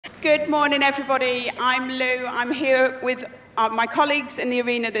Good morning, everybody. I'm Lou. I'm here with my colleagues in the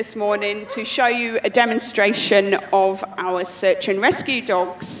arena this morning to show you a demonstration of our search and rescue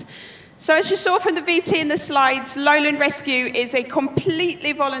dogs. So as you saw from the VT in the slides, Lowland Rescue is a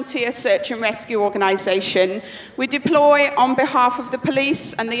completely volunteer search and rescue organisation. We deploy on behalf of the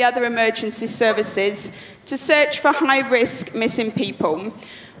police and the other emergency services to search for high-risk missing people.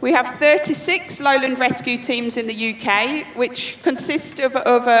 We have 36 Lowland Rescue teams in the UK, which consist of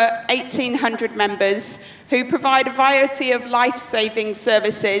over 1,800 members who provide a variety of life-saving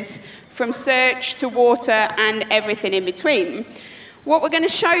services from search to water and everything in between. What we're going to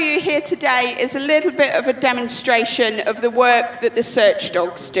show you here today is a little bit of a demonstration of the work that the search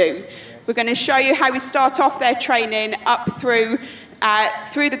dogs do. We're going to show you how we start off their training up through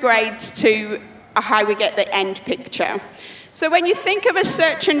the grades to how we get the end picture. So when you think of a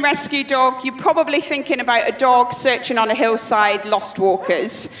search and rescue dog, you're probably thinking about a dog searching on a hillside, lost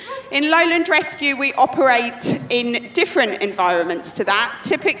walkers. In Lowland Rescue, we operate in different environments to that,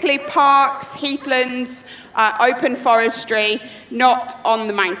 typically parks, heathlands, open forestry, not on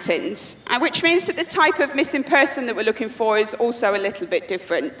the mountains, which means that the type of missing person that we're looking for is also a little bit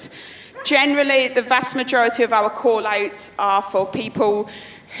different. Generally, the vast majority of our call-outs are for people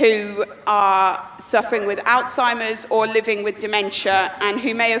who are suffering with Alzheimer's or living with dementia and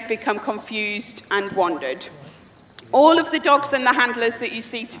who may have become confused and wandered. All of the dogs and the handlers that you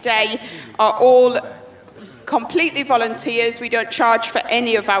see today are all completely volunteers. We don't charge for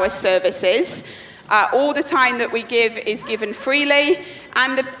any of our services. All the time that we give is given freely,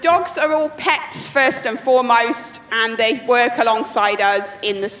 and the dogs are all pets first and foremost, and they work alongside us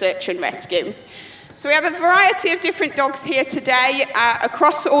in the search and rescue. So we have a variety of different dogs here today.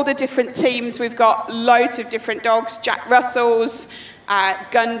 Across all the different teams, we've got loads of different dogs: Jack Russells,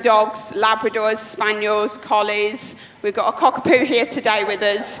 gun dogs, Labradors, Spaniels, Collies. We've got a Cockapoo here today with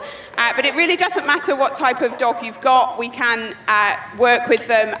us. But it really doesn't matter what type of dog you've got. We can work with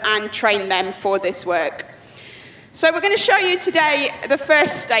them and train them for this work. So we're going to show you today the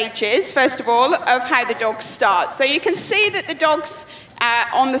first stages, first of all, of how the dogs start. So you can see that the dogs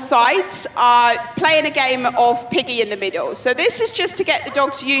on the sides are playing a game of piggy in the middle. So this is just to get the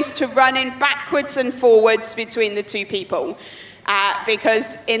dogs used to running backwards and forwards between the two people.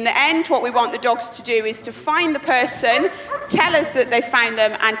 Because in the end, what we want the dogs to do is to find the person, tell us that they found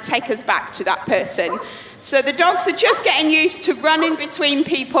them, and take us back to that person. So the dogs are just getting used to running between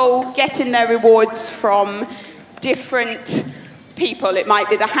people, getting their rewards from different people. It might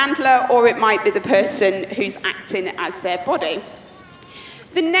be the handler, or it might be the person who's acting as their body.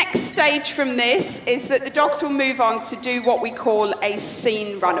 The next stage from this is that the dogs will move on to do what we call a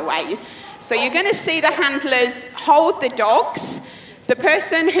scene runaway. So you're going to see the handlers hold the dogs. The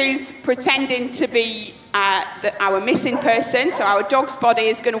person who's pretending to be our missing person, so our dog's body,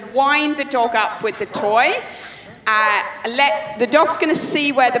 is going to wind the dog up with the toy. The dog's going to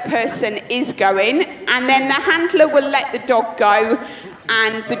see where the person is going, and then the handler will let the dog go,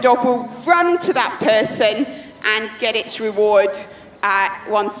 and the dog will run to that person and get its reward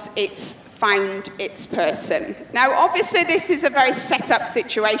once it's found its person. Now, obviously, this is a very set-up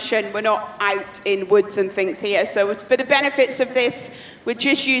situation. We're not out in woods and things here. So for the benefits of this, we're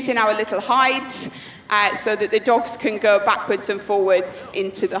just using our little hides so that the dogs can go backwards and forwards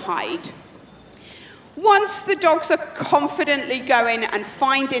into the hide. Once the dogs are confidently going and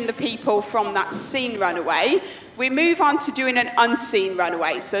finding the people from that seen runaway, we move on to doing an unseen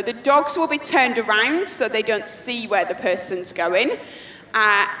runaway. So the dogs will be turned around so they don't see where the person's going.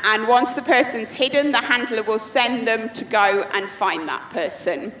 And once the person's hidden, the handler will send them to go and find that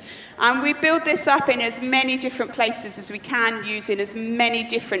person. And we build this up in as many different places as we can, using as many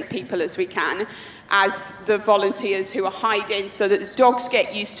different people as we can as the volunteers who are hiding, so that the dogs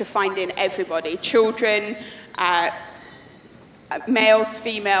get used to finding everybody: children, males,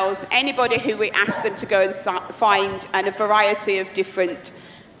 females, anybody who we ask them to go and find, and a variety of different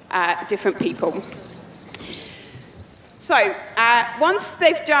people. So once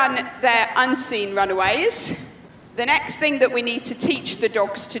they've done their unseen runaways, the next thing that we need to teach the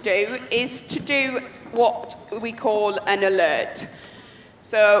dogs to do is to do what we call an alert.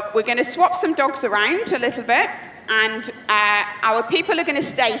 So we're going to swap some dogs around a little bit, and our people are going to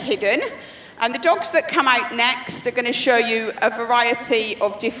stay hidden, and the dogs that come out next are going to show you a variety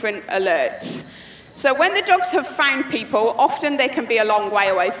of different alerts. So when the dogs have found people, often they can be a long way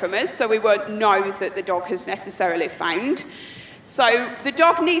away from us, so we won't know that the dog has necessarily found. So the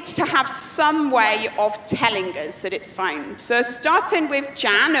dog needs to have some way of telling us that it's found. So starting with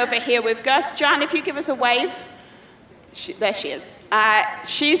Jan over here with Gus. Jan, if you give us a wave. There she is.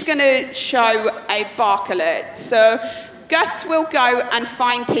 She's going to show a bark alert. So Gus will go and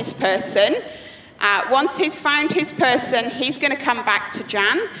find his person. Once he's found his person, he's going to come back to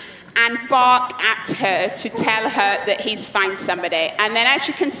Jan and bark at her to tell her that he's found somebody. And then, as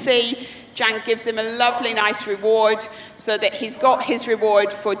you can see, Jan gives him a lovely, nice reward so that he's got his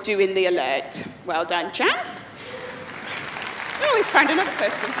reward for doing the alert. Well done, Jan. Oh, he's found another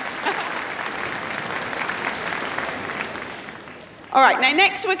person. All right, now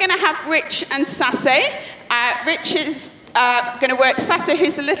next we're going to have Rich and Sassy. Rich is going to work. Sassy,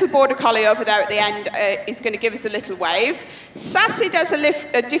 who's the little border collie over there at the end, is going to give us a little wave. Sassy does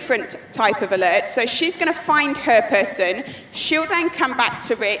a different type of alert, so she's going to find her person. She'll then come back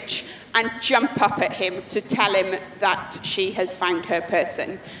to Rich and jump up at him to tell him that she has found her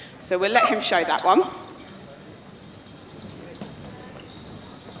person. So we'll let him show that one.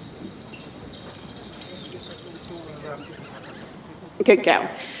 Good girl.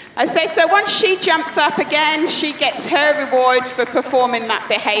 I say, so once she jumps up again, she gets her reward for performing that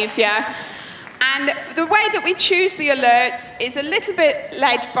behaviour. And the way that we choose the alerts is a little bit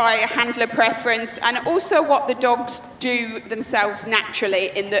led by a handler preference and also what the dogs do themselves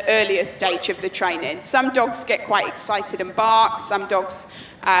naturally in the earlier stage of the training. Some dogs get quite excited and bark. Some dogs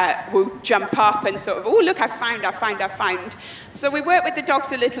will jump up and sort of, oh, look, I found. So we work with the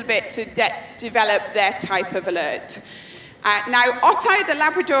dogs a little bit to develop their type of alert. Now, Otto, the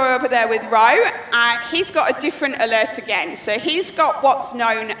Labrador over there with Ro, he's got a different alert again. So he's got what's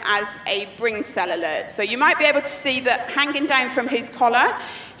known as a bring cell alert. So you might be able to see that hanging down from his collar,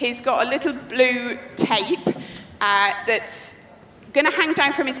 he's got a little blue tape that's going to hang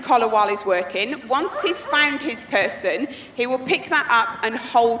down from his collar while he's working. Once he's found his person, he will pick that up and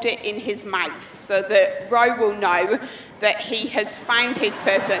hold it in his mouth so that Ro will know that he has found his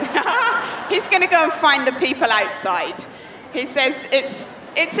person. He's going to go and find the people outside. He says it's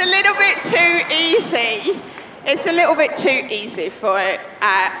a little bit too easy. It's a little bit too easy for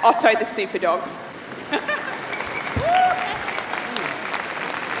Otto the super dog.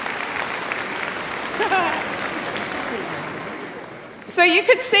 So you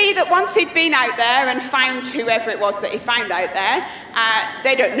could see that once he'd been out there and found whoever it was that he found out there,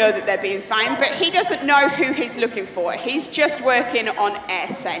 they don't know that they're being found, but he doesn't know who he's looking for. He's just working on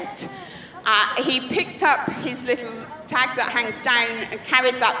air scent. He picked up his little tag that hangs down and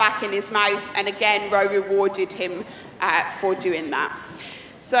carried that back in his mouth, and again, Ro rewarded him for doing that.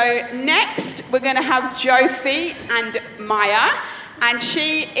 So next, we're going to have Jofi and Maya, and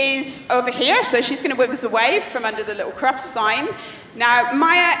she is over here, so she's going to whip us a wave from under the little Crufts sign. Now,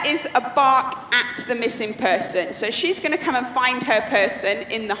 Maya is a bark at the missing person, so she's going to come and find her person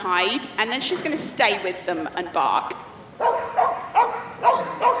in the hide, and then she's going to stay with them and bark.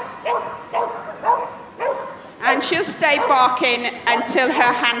 And she'll stay barking until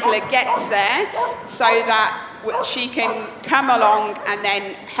her handler gets there so that she can come along and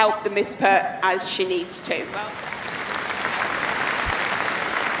then help the mispert as she needs to.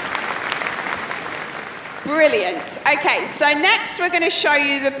 Brilliant. Okay, so next we're going to show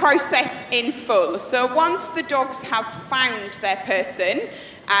you the process in full. So once the dogs have found their person,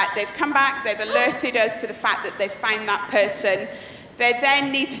 they've come back, they've alerted us to the fact that they've found that person. They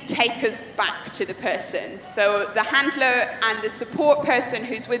then need to take us back to the person. So the handler and the support person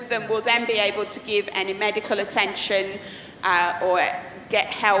who's with them will then be able to give any medical attention or get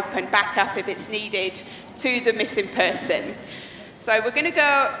help and back up if it's needed to the missing person. So we're going to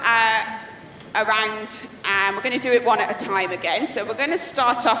go around, we're going to do it one at a time again. So we're going to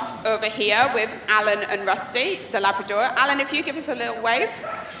start off over here with Alan and Rusty, the Labrador. Alan, if you give us a little wave.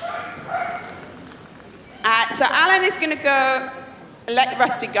 So Alan is going to go, let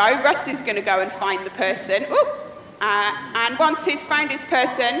Rusty go. Rusty's going to go and find the person. And once he's found his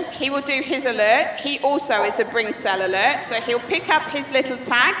person, he will do his alert. He also is a bring cell alert. So he'll pick up his little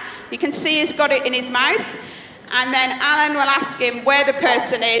tag. You can see he's got it in his mouth. And then Alan will ask him where the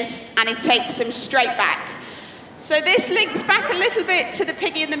person is, and he takes him straight back. So this links back a little bit to the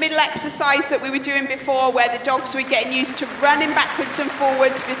piggy in the middle exercise that we were doing before, where the dogs were getting used to running backwards and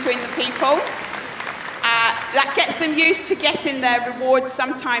forwards between the people. That gets them used to getting their rewards,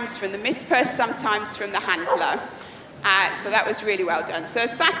 sometimes from the mispert, sometimes from the handler. So that was really well done. So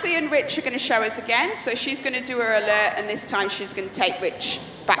Sassy and Rich are going to show us again. So she's going to do her alert, and this time she's going to take Rich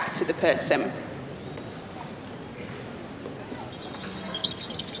back to the person.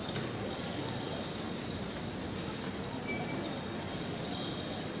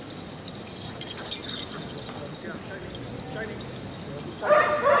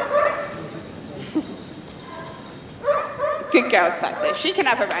 Good girl, Sassy. She can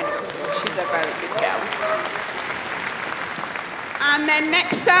have a round of applause. She's a very good girl. And then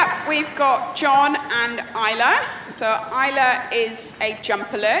next up, we've got John and Isla. So Isla is a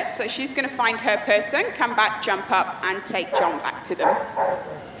jump alert, so she's going to find her person, come back, jump up, and take John back to them.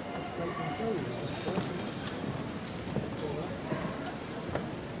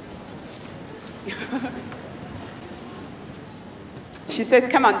 She says,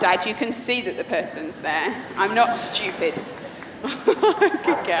 come on, Dad, you can see that the person's there. I'm not stupid.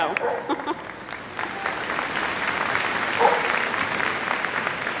 Good girl.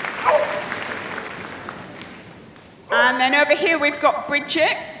 And then over here we've got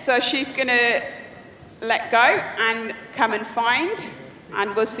Bridget, so she's going to let go and come and find,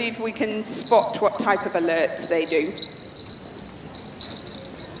 and we'll see if we can spot what type of alerts they do.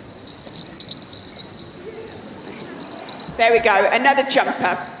 There we go, another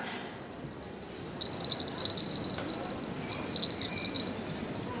jumper.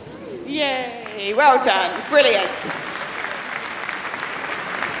 Yay, well done, brilliant.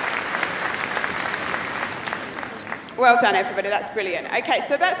 Well done, everybody, that's brilliant. Okay,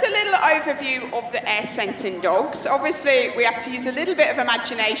 so that's a little overview of the air-scenting dogs. Obviously, we have to use a little bit of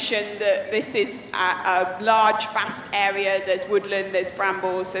imagination that this is a large, vast area. There's woodland, there's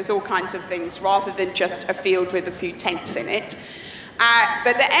brambles, there's all kinds of things, rather than just a field with a few tents in it.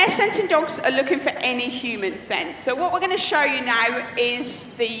 But the air-scenting dogs are looking for any human scent. So what we're going to show you now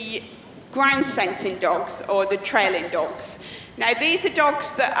is the ground-scenting dogs, or the trailing dogs. Now, these are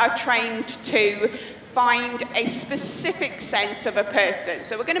dogs that are trained to find a specific scent of a person.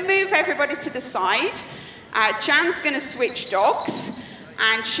 So we're going to move everybody to the side. Jan's going to switch dogs,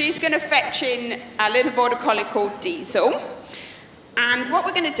 and she's going to fetch in a little border collie called Diesel. And what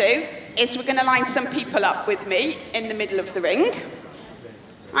we're going to do is we're going to line some people up with me in the middle of the ring.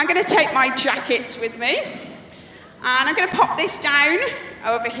 I'm going to take my jacket with me, and I'm going to pop this down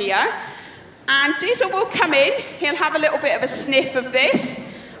over here. And Diesel will come in. He'll have a little bit of a sniff of this,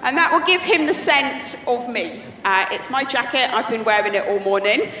 and that will give him the scent of me. It's my jacket, I've been wearing it all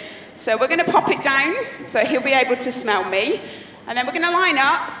morning. So we're going to pop it down, so he'll be able to smell me. And then we're going to line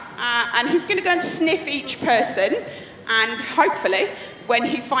up, and he's going to go and sniff each person. And hopefully, when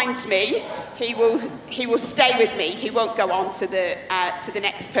he finds me, he will stay with me. He won't go on to the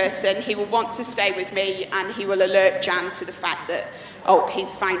next person. He will want to stay with me, and he will alert Jan to the fact that, oh,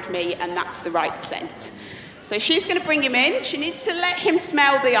 he's found me, and that's the right scent. So she's going to bring him in. She needs to let him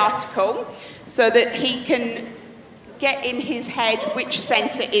smell the article so that he can get in his head which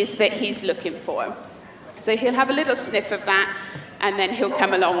scent it is that he's looking for. So he'll have a little sniff of that, and then he'll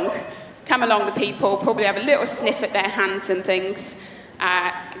come along the people, probably have a little sniff at their hands and things,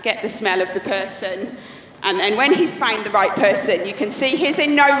 get the smell of the person. And then when he's found the right person, you can see he's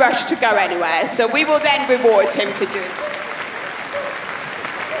in no rush to go anywhere. So we will then reward him for doing it.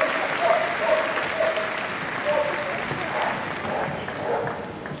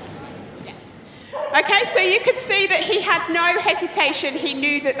 Okay, so you could see that he had no hesitation. He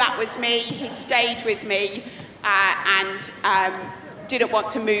knew that that was me. He stayed with me and didn't want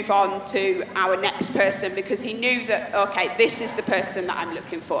to move on to our next person because he knew that, okay, this is the person that I'm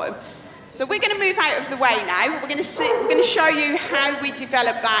looking for. So we're going to move out of the way now. We're going to show you how we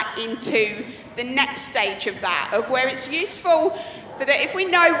develop that into the next stage of that, of where it's useful for that if we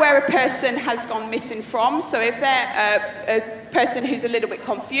know where a person has gone missing from, so if they're a person who's a little bit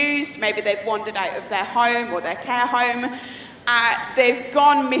confused, maybe they've wandered out of their home or their care home, they've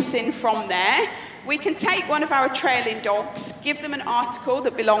gone missing from there, we can take one of our trailing dogs, give them an article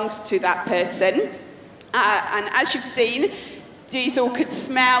that belongs to that person, and as you've seen, Diesel could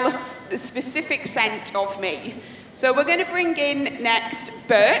smell the specific scent of me. So we're going to bring in next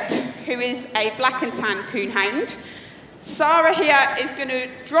Bert, who is a black and tan coonhound. Sarah here is going to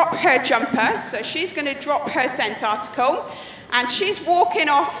drop her jumper, so she's going to drop her scent article, and she's walking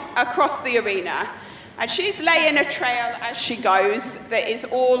off across the arena. And she's laying a trail as she goes that is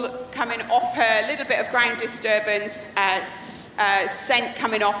all coming off her, a little bit of ground disturbance, scent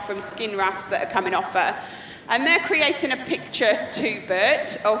coming off from skin rafts that are coming off her. And they're creating a picture to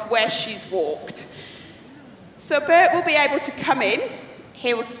Bert of where she's walked. So Bert will be able to come in,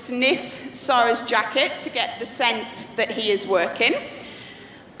 he will sniff Sarah's jacket to get the scent that he is working,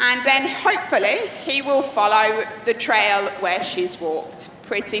 and then hopefully he will follow the trail where she's walked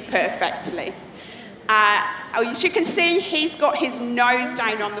pretty perfectly. As you can see, he's got his nose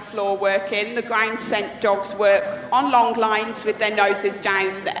down on the floor working. The ground scent dogs work on long lines with their noses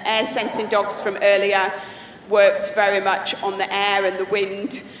down. The air scenting dogs from earlier worked very much on the air and the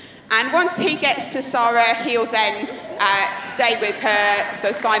wind. And once he gets to Sarah, he'll then stay with her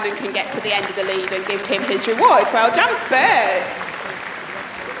so Simon can get to the end of the lead and give him his reward. Well done, Bert.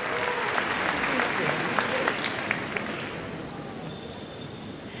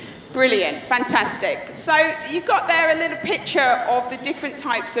 Brilliant, fantastic. So you've got there a little picture of the different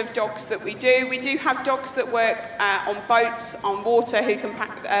types of dogs that we do. We do have dogs that work on boats, on water, who can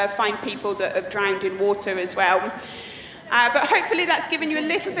find people that have drowned in water as well. But hopefully that's given you a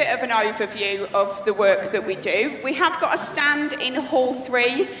little bit of an overview of the work that we do. We have got a stand in Hall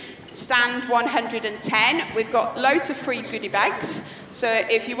 3, stand 110. We've got loads of free goodie bags. So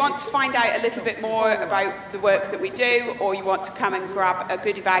if you want to find out a little bit more about the work that we do, or you want to come and grab a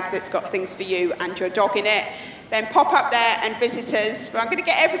goodie bag that's got things for you and your dog in it, then pop up there and visit us. But I'm going to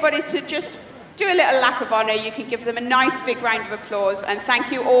get everybody to just do a little lap of honour. You can give them a nice big round of applause, and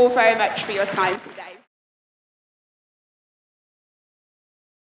thank you all very much for your time today.